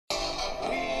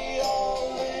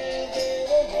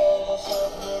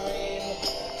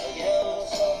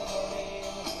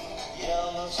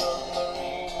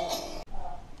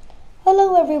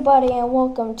everybody, and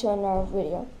welcome to another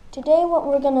video. Today what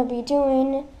we're going to be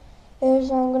doing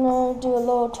is I'm going to do a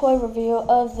little toy review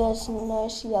of this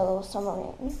nice yellow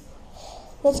submarine.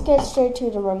 Let's get straight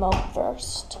to the remote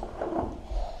first.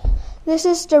 This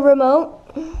is the remote.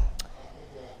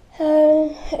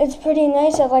 It's pretty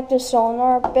nice. I like the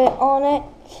sonar bit on it.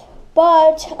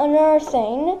 But another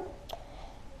thing,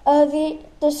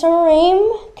 the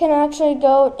submarine can actually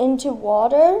go into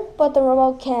water, but the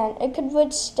remote can't. It could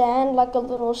withstand like a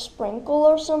little sprinkle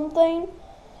or something,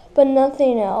 but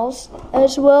nothing else.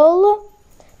 As well,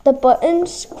 the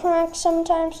buttons crack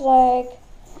sometimes, like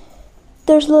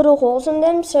there's little holes in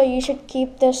them, so you should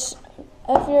keep this,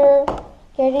 if you're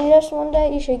getting this one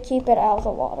day, you should keep it out of the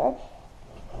water.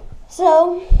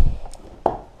 So,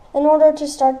 in order to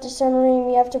start the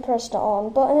submarine, you have to press the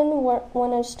on button.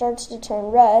 When it starts to turn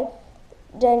red,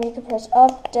 then you can press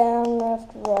up, down,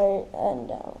 left, right, and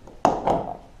down.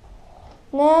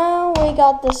 Now we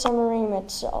got the submarine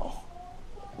itself.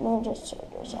 Let me just turn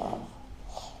this off.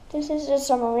 This is the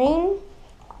submarine.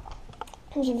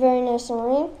 It's a very nice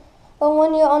submarine. But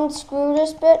when you unscrew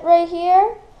this bit right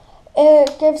here,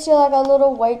 it gives you like a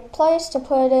little weight place to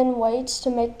put in weights to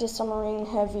make the submarine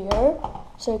heavier,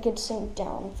 so it could sink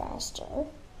down faster.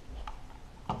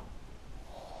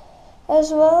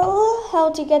 As well, how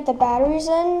to get the batteries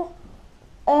in.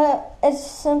 It's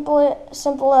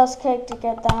simple as cake to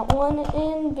get that one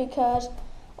in, because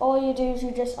all you do is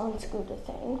you just unscrew the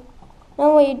thing.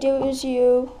 Now what you do is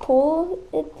you pull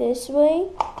it this way,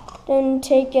 then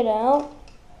take it out.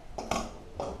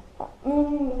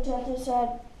 I just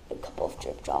had a couple of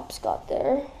drip drops got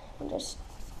there. I'll just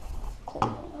clean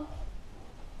it off.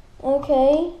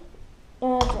 Okay,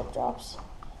 drip drops.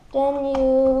 Then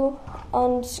you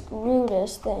unscrew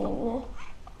this thing.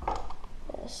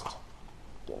 Just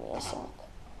give me a sec.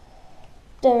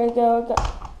 There we go.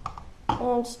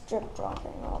 And it's drip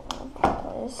dropping all over the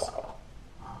place.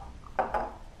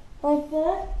 Like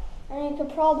that. And you can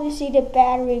probably see the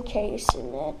battery case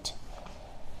in it.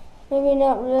 Maybe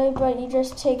not really, but you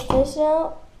just take this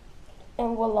out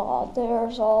and voila,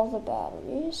 there's all the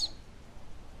batteries.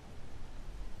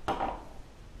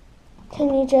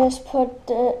 Then you just put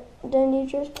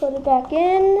it back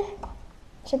in.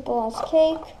 Simple as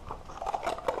cake.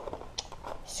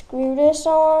 Screw this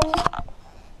on.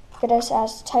 Get this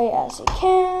as tight as you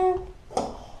can.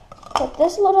 Put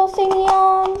this little thingy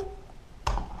on.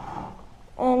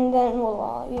 And then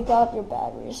voila, you got your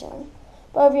batteries in.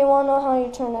 But if you want to know how you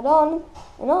turn it on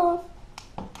and off,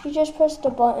 you just press the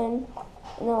button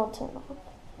and it'll turn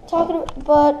on.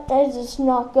 But it's just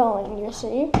not going, you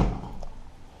see.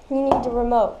 You need the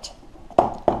remote.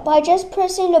 By just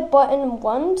pressing the button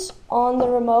once on the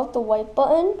remote, the white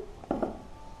button,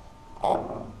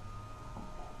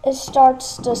 it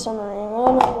starts the submarine. I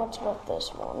don't know what's with this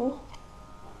one.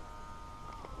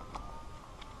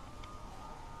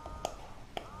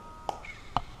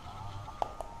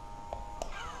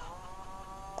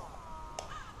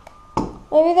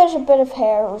 Maybe there's a bit of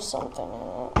hair or something in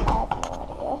it. I have no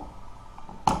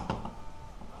idea.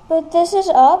 But this is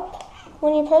up.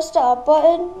 When you press the up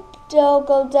button, they'll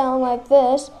go down like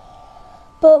this.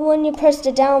 But when you press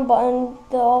the down button,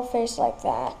 they'll all face like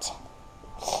that.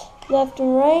 Left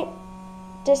and right.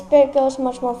 This bit goes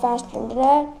much more faster than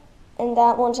that. And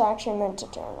that one's actually meant to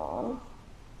turn on.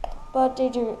 But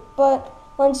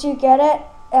once you get it,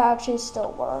 it actually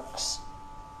still works.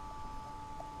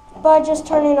 By just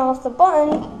turning off the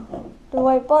button, the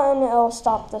white button, it'll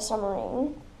stop the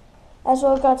submarine. As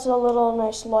well, it got a little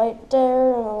nice light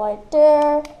there and a light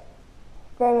there.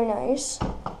 Very nice.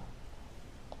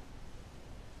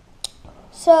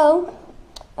 So,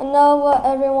 I know what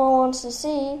everyone wants to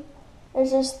see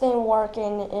is this thing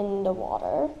working in the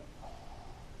water.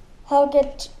 I'll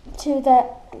get to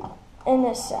that in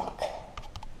a sec.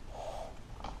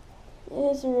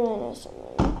 It's a really nice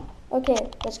submarine. Okay,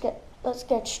 let's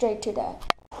get straight to that.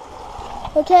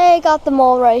 Okay, got them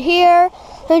all right here.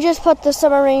 Then just put the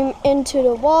submarine into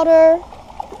the water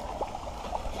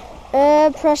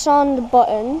and press on the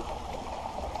button.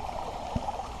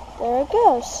 There it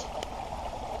goes.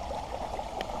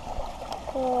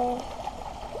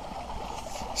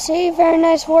 See, very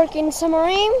nice working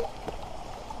submarine.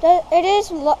 It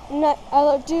is.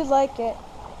 I do like it.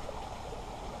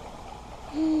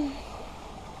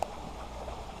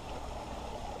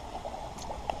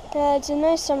 Yeah, it's a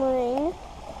nice submarine.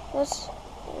 Let's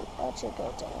let it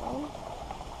go down.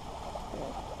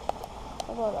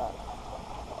 How about that?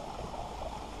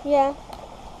 Yeah.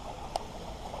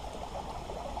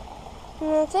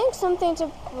 And I think something's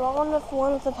wrong with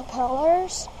one of the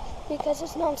propellers because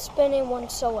it's not spinning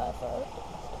whatsoever.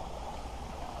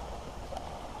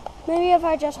 Maybe if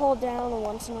I just hold down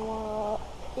once in a while.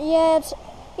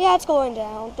 Yeah, it's going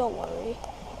down. Don't worry.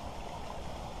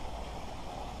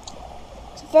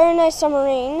 It's a very nice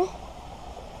submarine.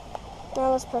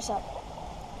 Now let's press up.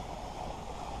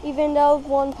 Even though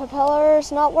one propeller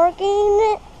is not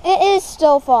working, it is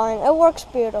still fine. It works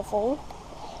beautiful.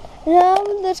 Now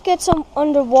let's get some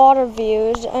underwater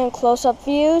views and close-up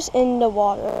views in the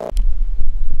water.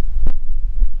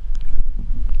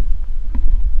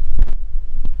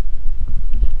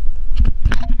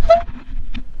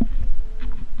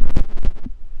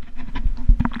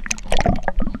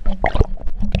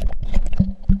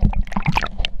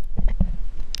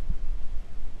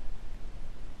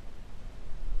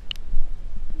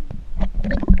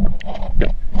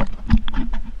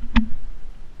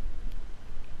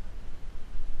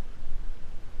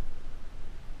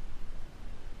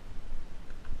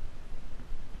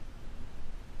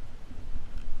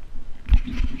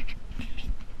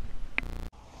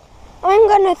 I'm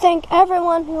going to thank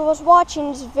everyone who was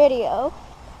watching this video.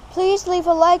 Please leave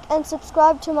a like and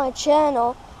subscribe to my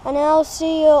channel, and I'll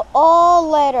see you all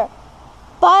later.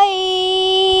 Bye!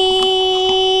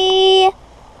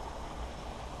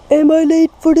 Am I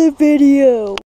late for the video?